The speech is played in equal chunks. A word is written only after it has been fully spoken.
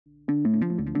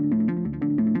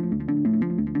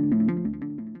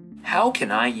How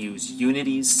can I use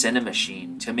Unity's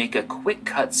Cinemachine to make a quick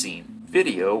cutscene,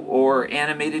 video, or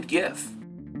animated GIF?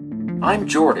 I'm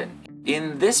Jordan.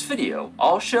 In this video,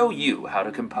 I'll show you how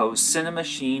to compose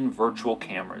Cinemachine virtual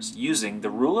cameras using the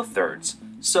rule of thirds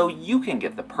so you can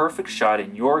get the perfect shot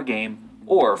in your game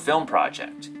or film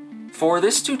project. For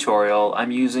this tutorial,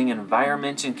 I'm using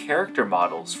environment and character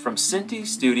models from Cinti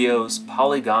Studios'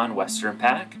 Polygon Western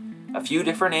Pack, a few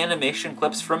different animation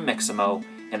clips from Mixamo,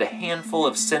 and a handful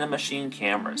of Cinemachine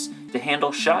cameras to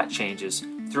handle shot changes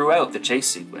throughout the chase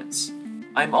sequence.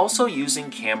 I'm also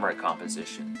using camera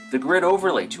composition, the grid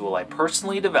overlay tool I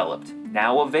personally developed,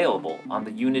 now available on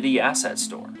the Unity Asset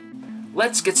Store.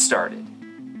 Let's get started.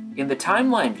 In the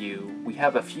timeline view, we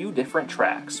have a few different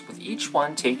tracks, with each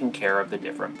one taking care of the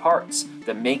different parts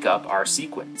that make up our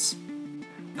sequence.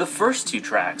 The first two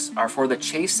tracks are for the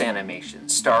chase animation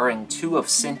starring two of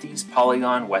Cinti's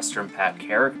Polygon Western Pack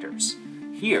characters.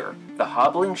 Here, the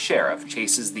hobbling sheriff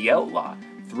chases the outlaw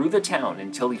through the town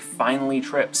until he finally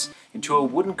trips into a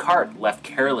wooden cart left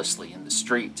carelessly in the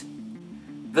street.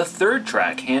 The third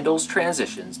track handles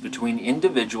transitions between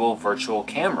individual virtual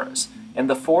cameras, and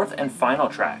the fourth and final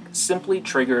track simply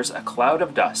triggers a cloud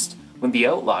of dust when the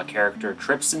outlaw character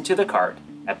trips into the cart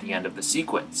at the end of the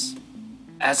sequence.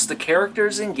 As the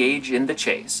characters engage in the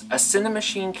chase, a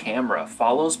Cinemachine camera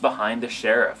follows behind the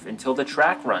sheriff until the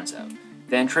track runs out,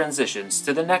 then transitions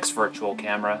to the next virtual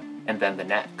camera, and then the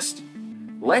next.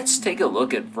 Let's take a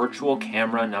look at virtual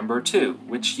camera number 2,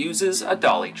 which uses a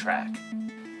dolly track.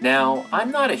 Now,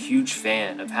 I'm not a huge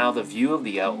fan of how the view of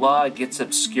the outlaw gets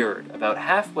obscured about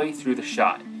halfway through the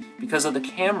shot because of the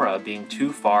camera being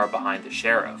too far behind the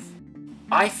sheriff.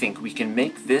 I think we can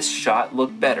make this shot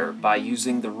look better by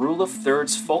using the rule of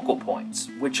thirds focal points,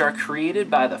 which are created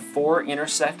by the 4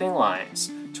 intersecting lines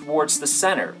towards the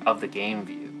center of the game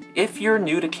view. If you're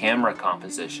new to camera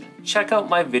composition, check out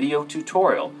my video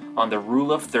tutorial on the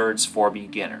rule of thirds for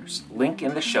beginners, link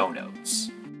in the show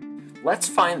notes. Let's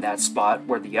find that spot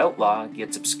where the outlaw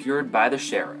gets obscured by the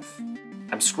sheriff.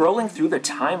 I'm scrolling through the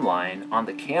timeline on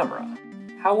the camera.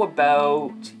 How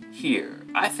about here?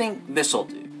 I think this'll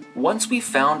do. Once we've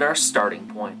found our starting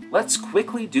point, let's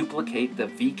quickly duplicate the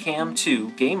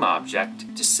VCAM2 game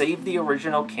object to save the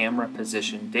original camera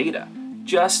position data,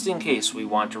 just in case we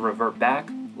want to revert back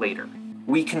later.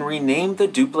 We can rename the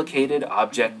duplicated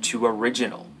object to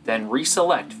original, then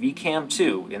reselect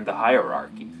VCAM2 in the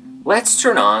hierarchy. Let's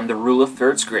turn on the rule of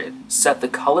thirds grid, set the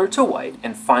color to white,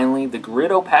 and finally the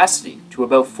grid opacity to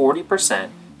about 40%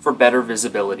 for better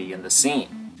visibility in the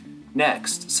scene.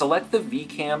 Next, select the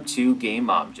VCAM2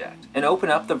 game object and open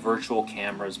up the virtual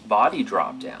camera's body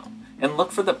dropdown and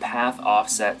look for the path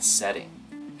offset setting.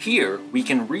 Here, we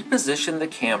can reposition the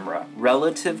camera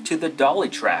relative to the dolly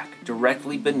track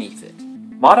directly beneath it.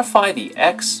 Modify the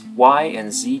X, Y,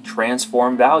 and Z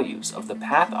transform values of the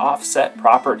path offset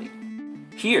property.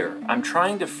 Here, I'm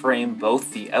trying to frame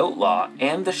both the outlaw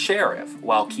and the sheriff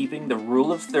while keeping the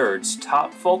rule of thirds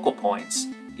top focal points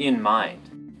in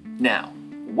mind. Now,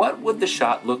 what would the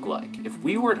shot look like if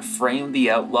we were to frame the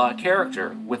outlaw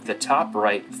character with the top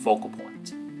right focal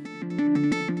point?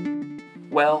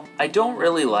 Well, I don't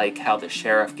really like how the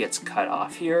sheriff gets cut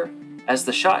off here, as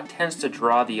the shot tends to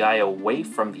draw the eye away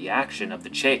from the action of the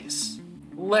chase.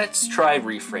 Let's try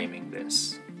reframing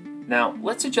this. Now,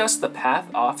 let's adjust the path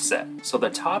offset so the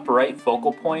top right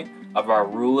focal point of our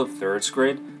rule of thirds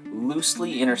grid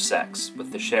loosely intersects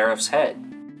with the sheriff's head.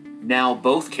 Now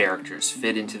both characters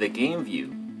fit into the game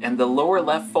view, and the lower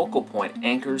left focal point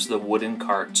anchors the wooden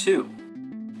cart too.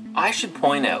 I should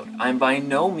point out I'm by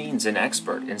no means an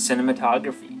expert in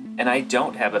cinematography, and I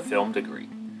don't have a film degree.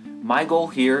 My goal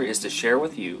here is to share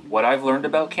with you what I've learned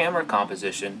about camera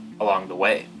composition along the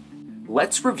way.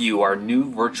 Let's review our new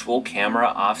virtual camera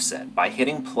offset by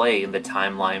hitting play in the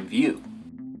timeline view.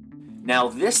 Now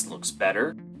this looks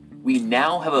better. We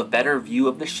now have a better view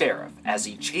of the sheriff as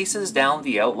he chases down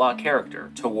the outlaw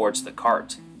character towards the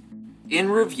cart. In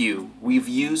review, we've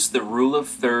used the rule of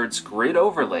thirds grid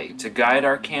overlay to guide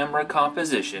our camera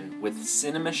composition with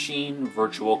Cinemachine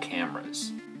virtual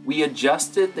cameras. We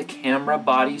adjusted the camera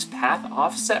body's path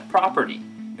offset property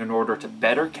in order to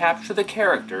better capture the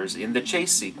characters in the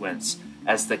chase sequence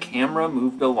as the camera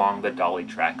moved along the dolly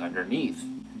track underneath.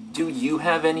 Do you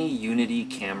have any Unity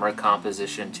camera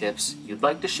composition tips you'd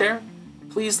like to share?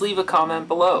 Please leave a comment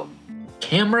below.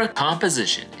 Camera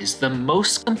composition is the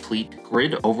most complete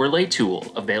grid overlay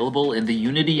tool available in the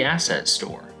Unity Asset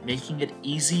Store, making it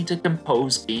easy to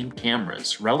compose game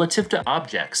cameras relative to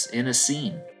objects in a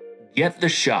scene. Get the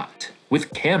shot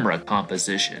with camera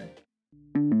composition.